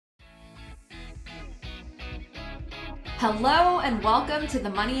Hello and welcome to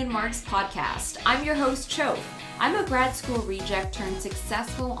the Money and Marks podcast. I'm your host, Chof. I'm a grad school reject turned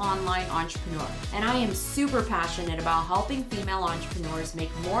successful online entrepreneur, and I am super passionate about helping female entrepreneurs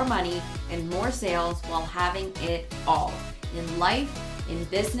make more money and more sales while having it all in life, in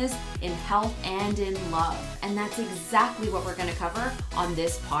business, in health, and in love. And that's exactly what we're going to cover on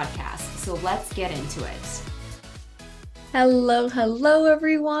this podcast. So let's get into it. Hello,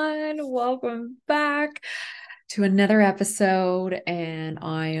 everyone. Welcome back to another episode, and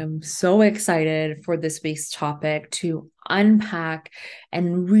I am so excited for this week's topic to unpack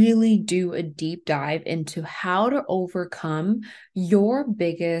and really do a deep dive into how to overcome your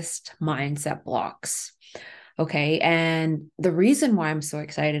biggest mindset blocks. Okay, and the reason why I'm so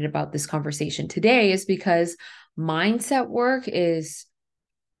excited about this conversation today is because mindset work is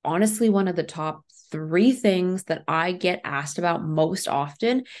honestly one of the top 3 things that I get asked about most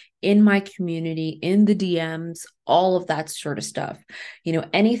often in my community, in the DMs, all of that sort of stuff.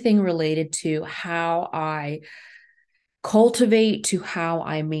 Anything related to how I cultivate, to how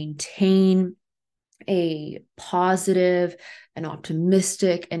I maintain a positive and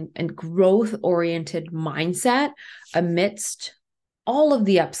optimistic and growth-oriented mindset amidst all of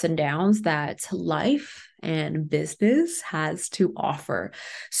the ups and downs that life and business has to offer.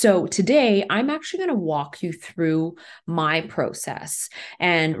 So today, I'm actually going to walk you through my process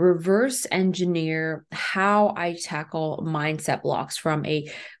and reverse engineer how I tackle mindset blocks from a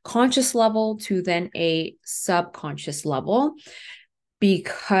conscious level to then a subconscious level,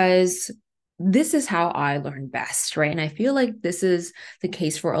 because this is how I learn best, right? And I feel like this is the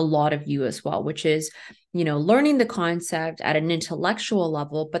case for a lot of you as well, which is, learning the concept at an intellectual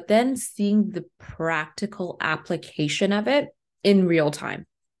level, but then seeing the practical application of it in real time.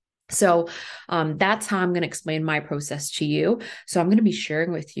 So that's how I'm going to explain my process to you. So I'm going to be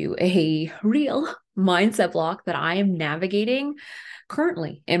sharing with you a real mindset block that I am navigating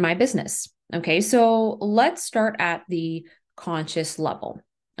currently in my business. Okay, so let's start at the conscious level.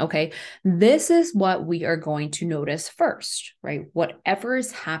 Okay, this is what we are going to notice first, right? Whatever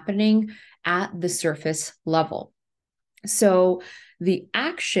is happening at the surface level. So the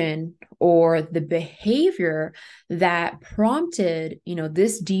action or the behavior that prompted,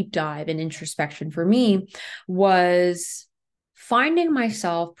 this deep dive and introspection for me was finding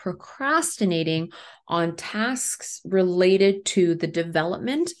myself procrastinating on tasks related to the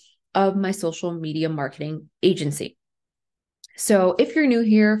development of my social media marketing agency. So if you're new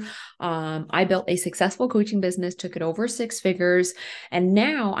here, I built a successful coaching business, took it over 6 figures, and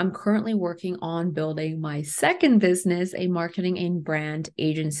now I'm currently working on building my second business, a marketing and brand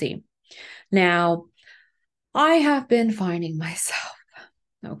agency. Now, I have been finding myself,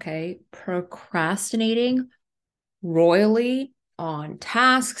 procrastinating royally on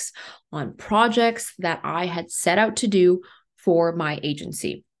tasks, on projects that I had set out to do for my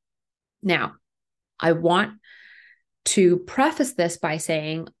agency. Now, I want to preface this by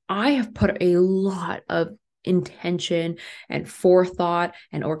saying I have put a lot of intention and forethought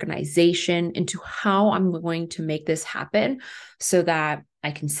and organization into how I'm going to make this happen so that I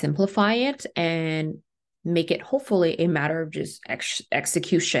can simplify it and make it hopefully a matter of just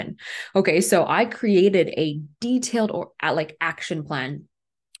execution. Okay, so I created a detailed or action plan,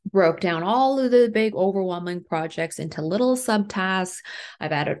 broke down all of the big overwhelming projects into little subtasks.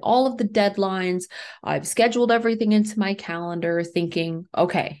 I've added all of the deadlines. I've scheduled everything into my calendar thinking,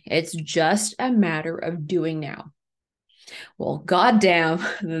 okay, it's just a matter of doing now. Well, goddamn,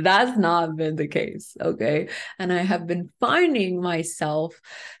 that's not been the case. Okay. And I have been finding myself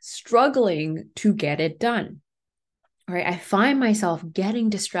struggling to get it done. All right, I find myself getting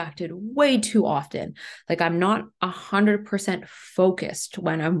distracted way too often. Like I'm not 100% focused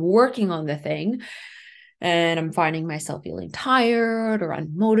when I'm working on the thing, and I'm finding myself feeling tired or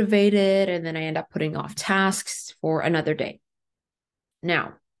unmotivated, and then I end up putting off tasks for another day.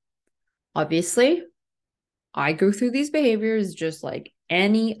 Now, obviously, I go through these behaviors just like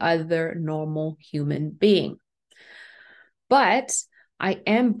any other normal human being. But I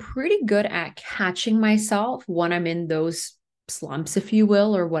am pretty good at catching myself when I'm in those slumps, if you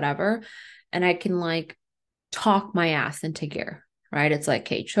will, or whatever. And I can talk my ass into gear, right? It's like,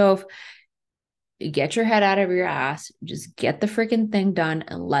 hey, Chove, get your head out of your ass, just get the freaking thing done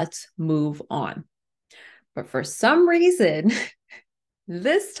and let's move on. But for some reason,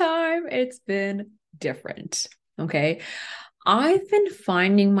 this time it's been different. Okay. I've been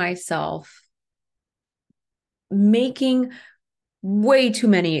finding myself making way too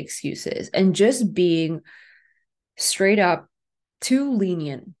many excuses and just being straight up too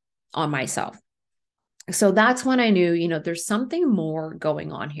lenient on myself. So that's when I knew, there's something more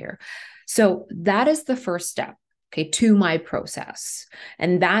going on here. So that is the first step. okay, to my process.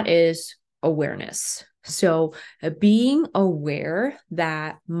 And that is awareness. So being aware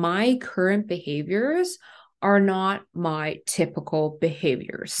that my current behaviors are not my typical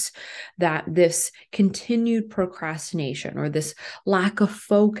behaviors, that this continued procrastination or this lack of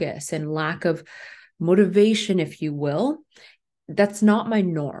focus and lack of motivation, if you will, that's not my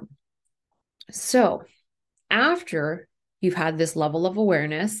norm. So after you've had this level of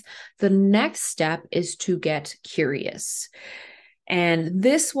awareness, the next step is to get curious. And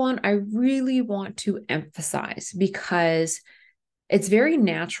this one I really want to emphasize because it's very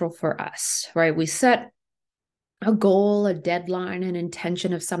natural for us, right? We set a goal, a deadline, an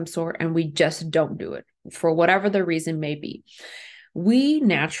intention of some sort, and we just don't do it for whatever the reason may be. We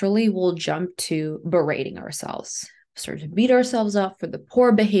naturally will jump to berating ourselves, start to beat ourselves up for the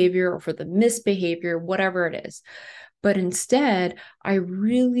poor behavior or for the misbehavior, whatever it is. But instead, I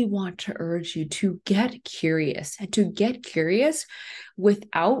really want to urge you to get curious and to get curious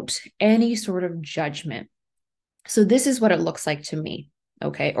without any sort of judgment. So this is what it looks like to me,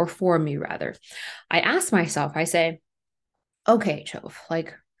 okay, or for me rather. I ask myself, I say, okay, Chove,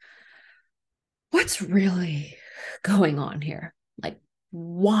 like, what's really going on here? Like,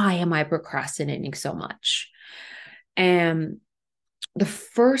 why am I procrastinating so much? And the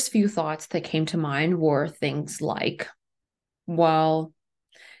first few thoughts that came to mind were things like, well,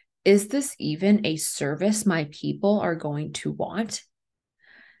 is this even a service my people are going to want?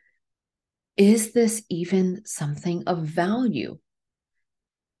 Is this even something of value?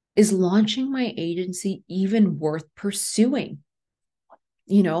 Is launching my agency even worth pursuing?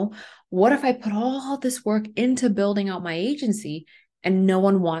 You know, what if I put all this work into building out my agency and no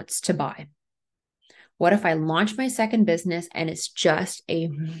one wants to buy? What if I launch my second business and it's just a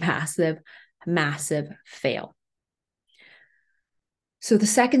massive, massive fail? So the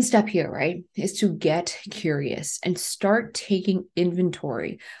second step here, right, is to get curious and start taking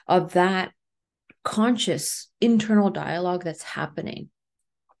inventory of that conscious internal dialogue that's happening.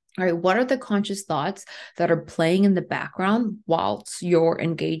 All right, what are the conscious thoughts that are playing in the background whilst you're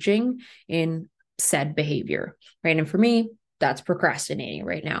engaging in said behavior, right? And for me, that's procrastinating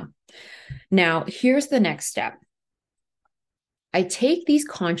right now. Now, here's the next step. I take these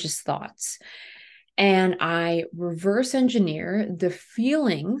conscious thoughts and I reverse engineer the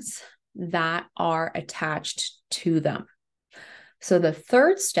feelings that are attached to them. So the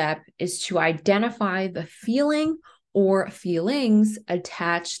third step is to identify the feeling or feelings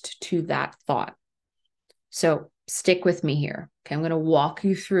attached to that thought. So stick with me here. Okay, I'm going to walk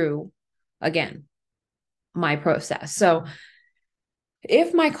you through, again, my process. So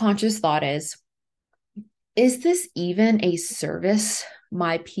if my conscious thought is this even a service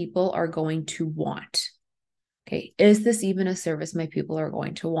my people are going to want? Okay, is this even a service my people are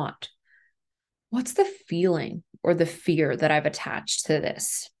going to want? What's the feeling or the fear that I've attached to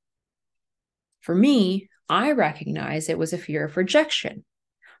this? For me, I recognize it was a fear of rejection,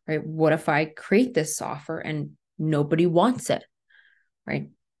 right? What if I create this offer and nobody wants it, right?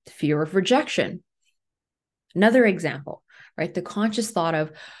 The fear of rejection. Another example, right? The conscious thought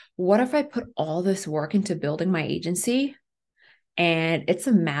of, what if I put all this work into building my agency and it's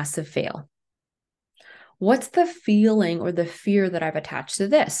a massive fail? What's the feeling or the fear that I've attached to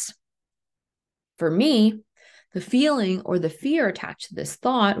this? For me, the feeling or the fear attached to this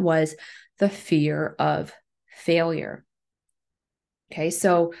thought was the fear of failure. Okay,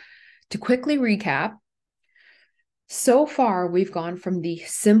 so to quickly recap, so far we've gone from the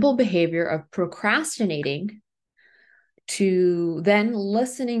simple behavior of procrastinating to then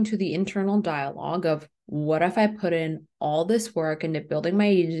listening to the internal dialogue of, what if I put in all this work into building my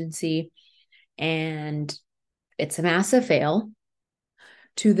agency and it's a massive fail,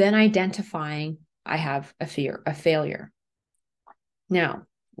 to then identifying I have a fear of failure. Now,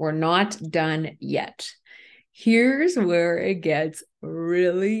 we're not done yet. Here's where it gets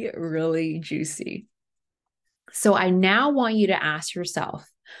really, really juicy. So I now want you to ask yourself,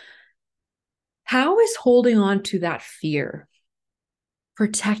 how is holding on to that fear,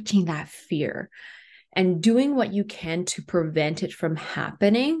 protecting that fear, and doing what you can to prevent it from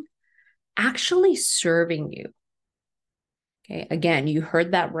happening actually serving you? Okay, again, you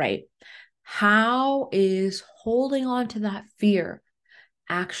heard that right. How is holding on to that fear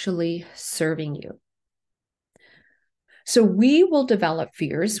actually serving you? So we will develop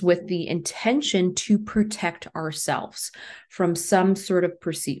fears with the intention to protect ourselves from some sort of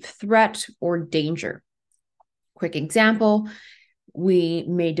perceived threat or danger. Quick example, we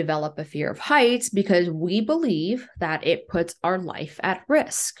may develop a fear of heights because we believe that it puts our life at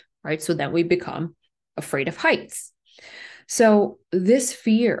risk, right? So then we become afraid of heights. So this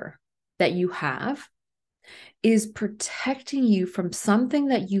fear that you have is protecting you from something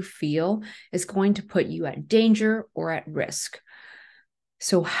that you feel is going to put you at danger or at risk.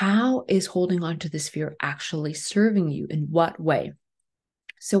 So, how is holding on to this fear actually serving you? In what way?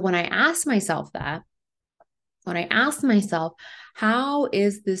 So, when I ask myself that, when I ask myself, how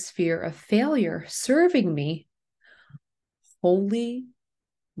is this fear of failure serving me? Holy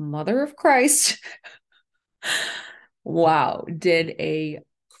Mother of Christ. Wow, did a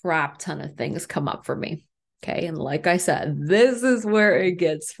crap ton of things come up for me. Okay. And like I said, this is where it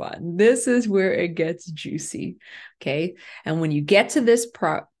gets fun. This is where it gets juicy. Okay. And when you get to this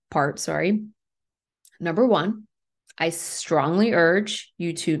part, number one, I strongly urge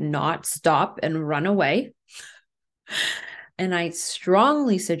you to not stop and run away. And I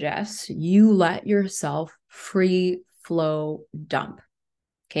strongly suggest you let yourself free flow dump.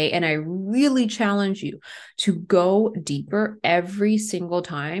 Okay. And I really challenge you to go deeper every single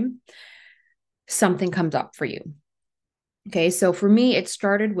time something comes up for you. Okay. So for me, it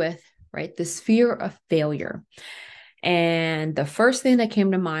started with, right, this fear of failure. And the first thing that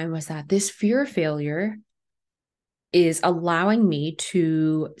came to mind was that this fear of failure is allowing me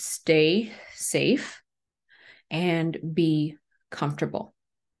to stay safe and be comfortable.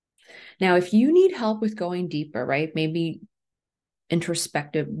 Now, if you need help with going deeper, right, maybe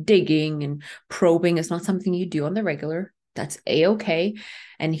introspective digging and probing is not something you do on the regular, that's a-okay.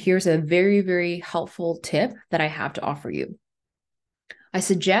 And here's a very, very helpful tip that I have to offer you. I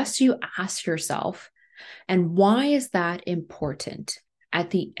suggest you ask yourself, and why is that important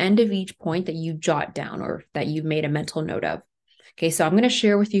at the end of each point that you jot down or that you've made a mental note of? Okay, so I'm going to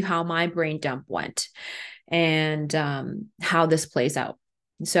share with you how my brain dump went and how this plays out.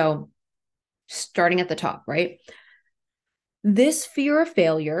 So starting at the top, right? This fear of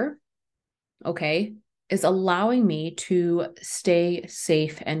failure, okay, is allowing me to stay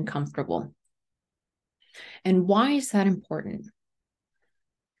safe and comfortable. And why is that important?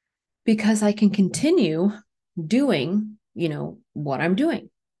 Because I can continue doing, what I'm doing.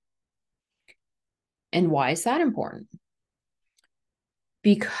 And why is that important?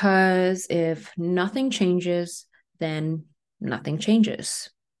 Because if nothing changes, then nothing changes.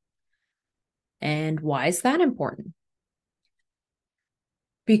 And why is that important?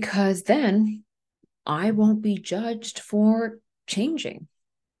 Because then I won't be judged for changing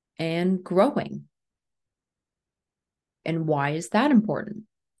and growing. And why is that important?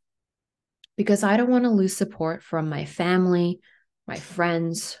 Because I don't want to lose support from my family, my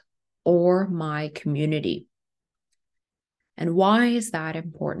friends, or my community. And why is that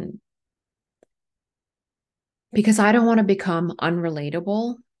important? Because I don't want to become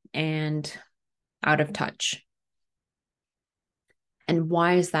unrelatable and out of touch. And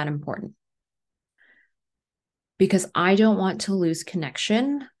why is that important? Because I don't want to lose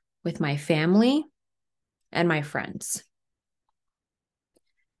connection with my family and my friends.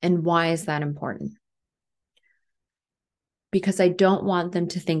 And why is that important? Because I don't want them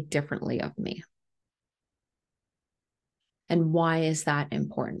to think differently of me. And why is that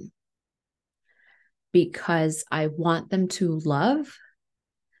important? Because I want them to love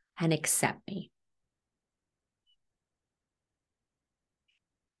and accept me.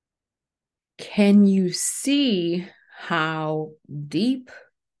 Can you see how deep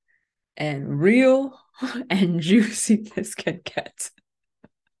and real and juicy this can get?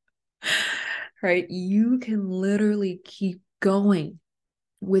 Right? You can literally keep going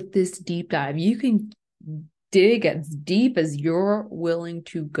with this deep dive. You can dig as deep as you're willing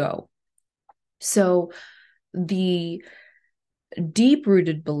to go. So, the deep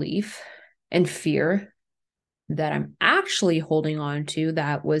rooted belief and fear that I'm actually holding on to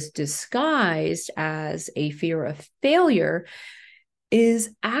that was disguised as a fear of failure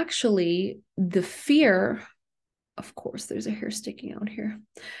is actually the fear. Of course, there's a hair sticking out here.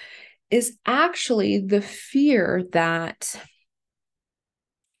 Is actually the fear that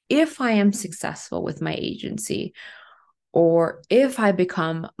if I am successful with my agency, or if I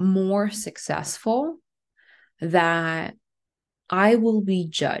become more successful, that I will be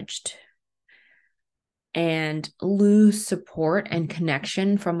judged and lose support and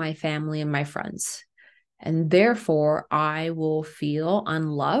connection from my family and my friends. And therefore, I will feel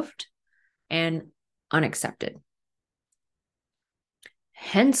unloved and unaccepted.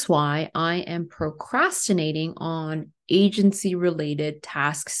 Hence why I am procrastinating on agency-related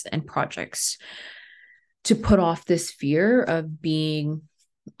tasks and projects to put off this fear of being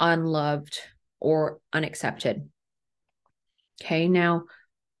unloved or unaccepted. Okay, now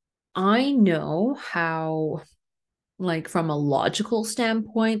I know how, like, from a logical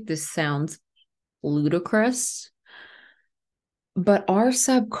standpoint, this sounds ludicrous. But our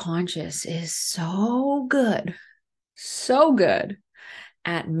subconscious is so good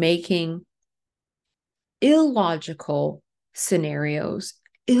at making illogical scenarios,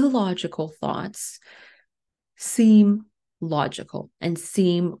 illogical thoughts seem logical and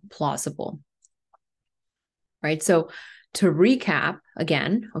seem plausible, right? So to recap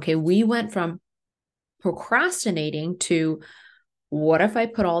again, okay, we went from procrastinating to what if I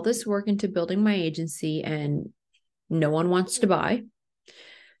put all this work into building my agency and no one wants to buy,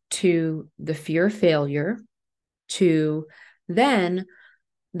 to the fear of failure, to then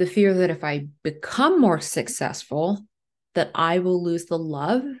the fear that if I become more successful, that I will lose the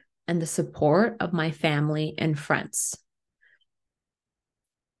love and the support of my family and friends.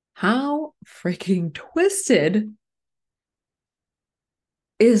 How freaking twisted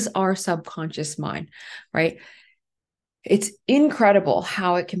is our subconscious mind, right? It's incredible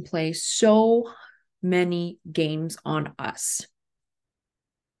how it can play so many games on us.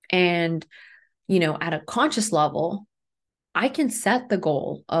 And, at a conscious level, I can set the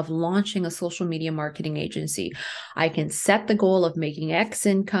goal of launching a social media marketing agency. I can set the goal of making X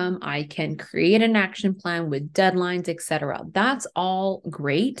income. I can create an action plan with deadlines, etc. That's all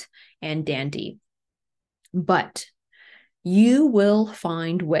great and dandy. But you will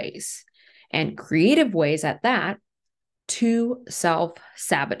find ways, and creative ways at that, to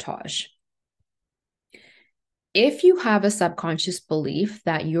self-sabotage. If you have a subconscious belief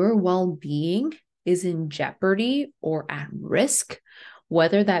that your well-being is in jeopardy or at risk,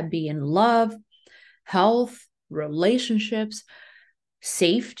 whether that be in love, health, relationships,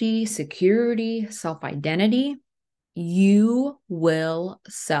 safety, security, self-identity, you will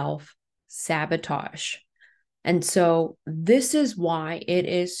self-sabotage. And so this is why it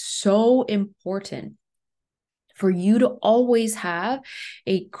is so important for you to always have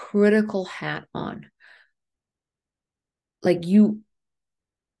a critical hat on. Like, you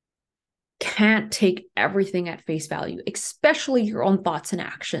can't take everything at face value, especially your own thoughts and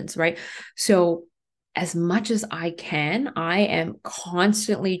actions, right? So as much as I can, I am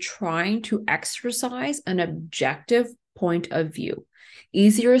constantly trying to exercise an objective point of view.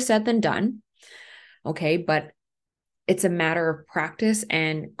 Easier said than done, okay? But it's a matter of practice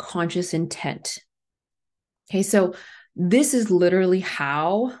and conscious intent. Okay, so this is literally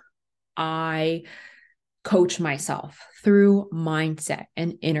how I coach myself through mindset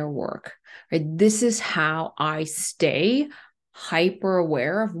and inner work. Right? This is how I stay hyper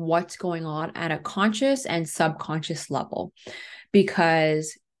aware of what's going on at a conscious and subconscious level.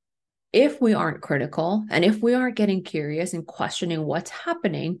 Because if we aren't critical and if we aren't getting curious and questioning what's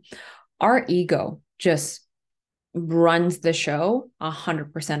happening, our ego just runs the show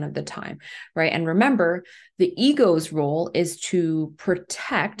 100% of the time, right? And remember, the ego's role is to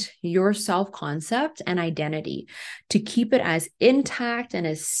protect your self-concept and identity, to keep it as intact and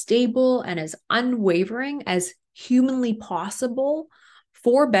as stable and as unwavering as humanly possible,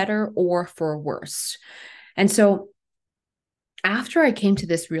 for better or for worse. And so after I came to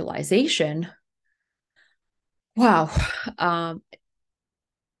this realization, wow,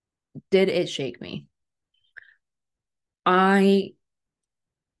 did it shake me? I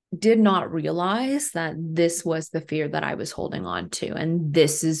did not realize that this was the fear that I was holding on to. And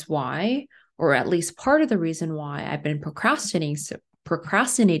this is why, or at least part of the reason why, I've been procrastinating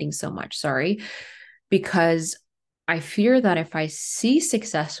so much, because I fear that if I see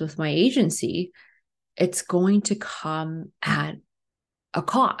success with my agency, it's going to come at a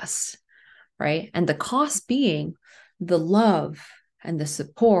cost, right? And the cost being the love and the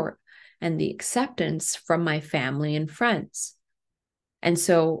support and the acceptance from my family and friends. And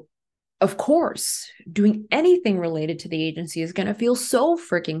so, of course, doing anything related to the agency is going to feel so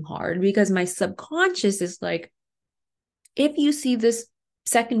freaking hard, because my subconscious is like, if you see this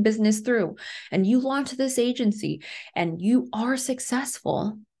second business through and you launch this agency and you are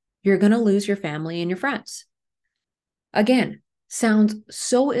successful, you're going to lose your family and your friends. Again, sounds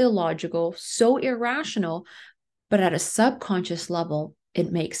so illogical, so irrational, but at a subconscious level, it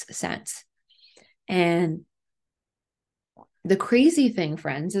makes sense. And the crazy thing,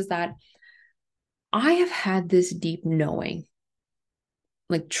 friends, is that I have had this deep knowing,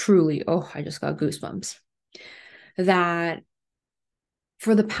 like truly, oh, I just got goosebumps, that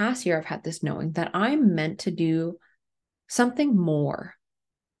for the past year, I've had this knowing that I'm meant to do something more,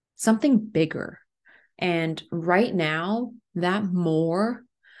 something bigger. And right now, that more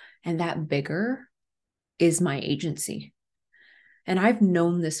and that bigger is my agency. And I've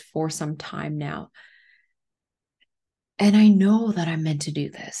known this for some time now. And I know that I'm meant to do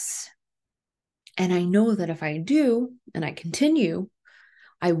this. And I know that if I do and I continue,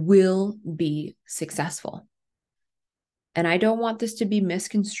 I will be successful. And I don't want this to be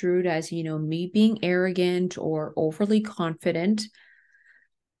misconstrued as, me being arrogant or overly confident.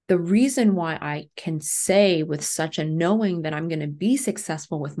 The reason why I can say with such a knowing that I'm going to be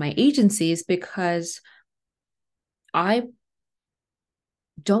successful with my agency is because I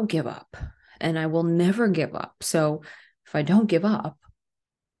don't give up and I will never give up. So if I don't give up,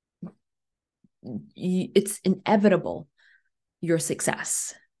 it's inevitable your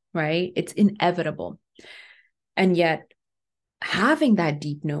success, right? It's inevitable. And yet, having that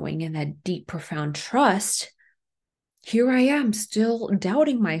deep knowing and that deep, profound trust, here I am still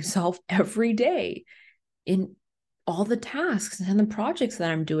doubting myself every day in all the tasks and the projects that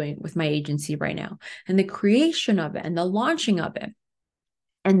I'm doing with my agency right now, and the creation of it and the launching of it.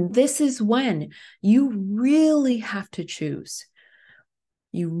 And this is when you really have to choose.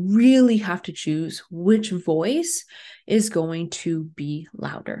 You really have to choose which voice is going to be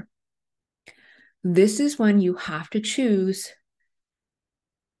louder. This is when you have to choose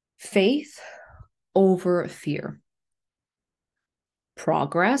faith over fear,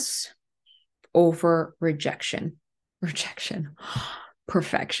 progress over rejection, perfection.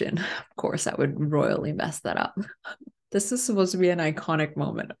 Of course, I would royally mess that up. This is supposed to be an iconic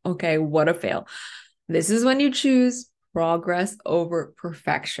moment. Okay, what a fail. This is when you choose progress over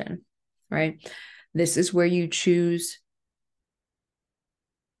perfection, right? This is where you choose,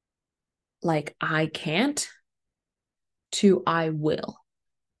 like, I can't to I will.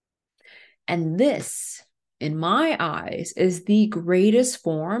 And this, in my eyes, is the greatest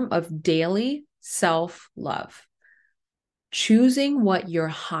form of daily self-love. Choosing what your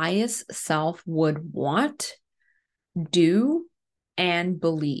highest self would want, do, and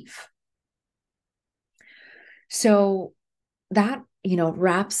believe. So that,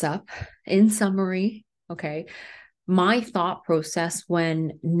 wraps up, in summary, okay, my thought process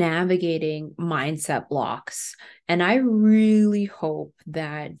when navigating mindset blocks. And I really hope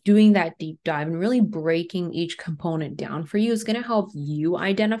that doing that deep dive and really breaking each component down for you is going to help you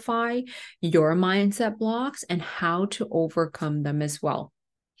identify your mindset blocks and how to overcome them as well.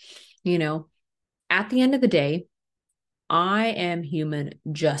 At the end of the day, I am human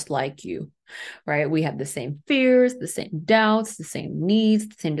just like you, right? We have the same fears, the same doubts, the same needs,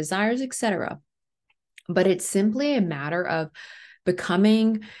 the same desires, etc. But it's simply a matter of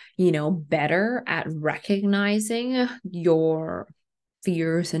becoming, better at recognizing your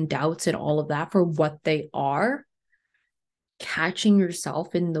fears and doubts and all of that for what they are, catching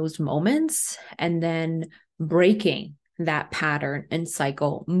yourself in those moments, and then breaking that pattern and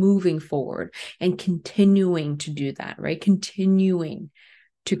cycle, moving forward and continuing to do that, right? Continuing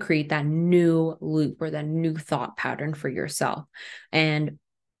to create that new loop or that new thought pattern for yourself. And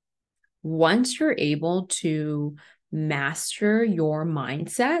once you're able to master your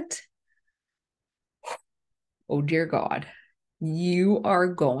mindset, oh dear God, you are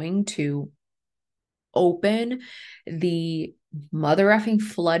going to open the mother effing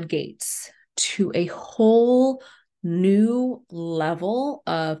floodgates to a whole new level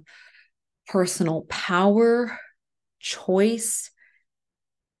of personal power, choice,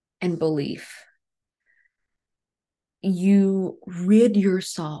 and belief. You rid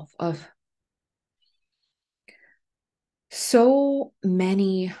yourself of so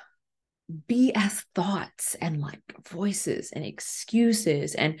many BS thoughts and like voices and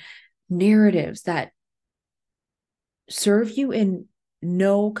excuses and narratives that serve you in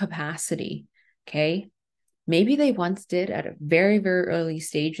no capacity. Okay. Maybe they once did at a very, very early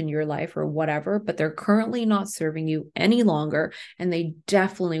stage in your life or whatever, but they're currently not serving you any longer. And they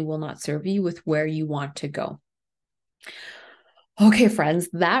definitely will not serve you with where you want to go. Okay, friends,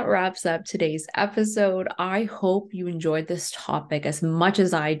 that wraps up today's episode. I hope you enjoyed this topic as much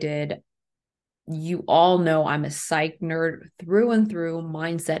as I did. You all know I'm a psych nerd through and through.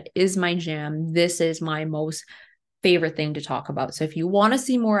 Mindset is my jam. This is my most favorite thing to talk about. So if you want to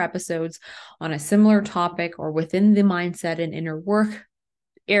see more episodes on a similar topic or within the mindset and inner work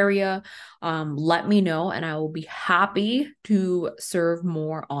area, let me know and I will be happy to serve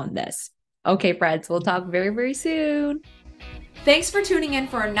more on this. Okay, friends, we'll talk very, very soon. Thanks for tuning in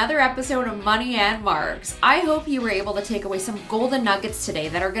for another episode of Money and Marks. I hope you were able to take away some golden nuggets today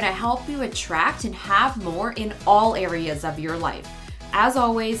that are going to help you attract and have more in all areas of your life. As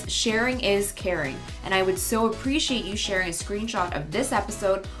always, sharing is caring, and I would so appreciate you sharing a screenshot of this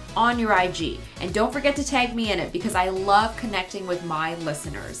episode on your IG. And don't forget to tag me in it because I love connecting with my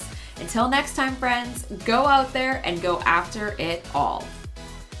listeners. Until next time, friends, go out there and go after it all.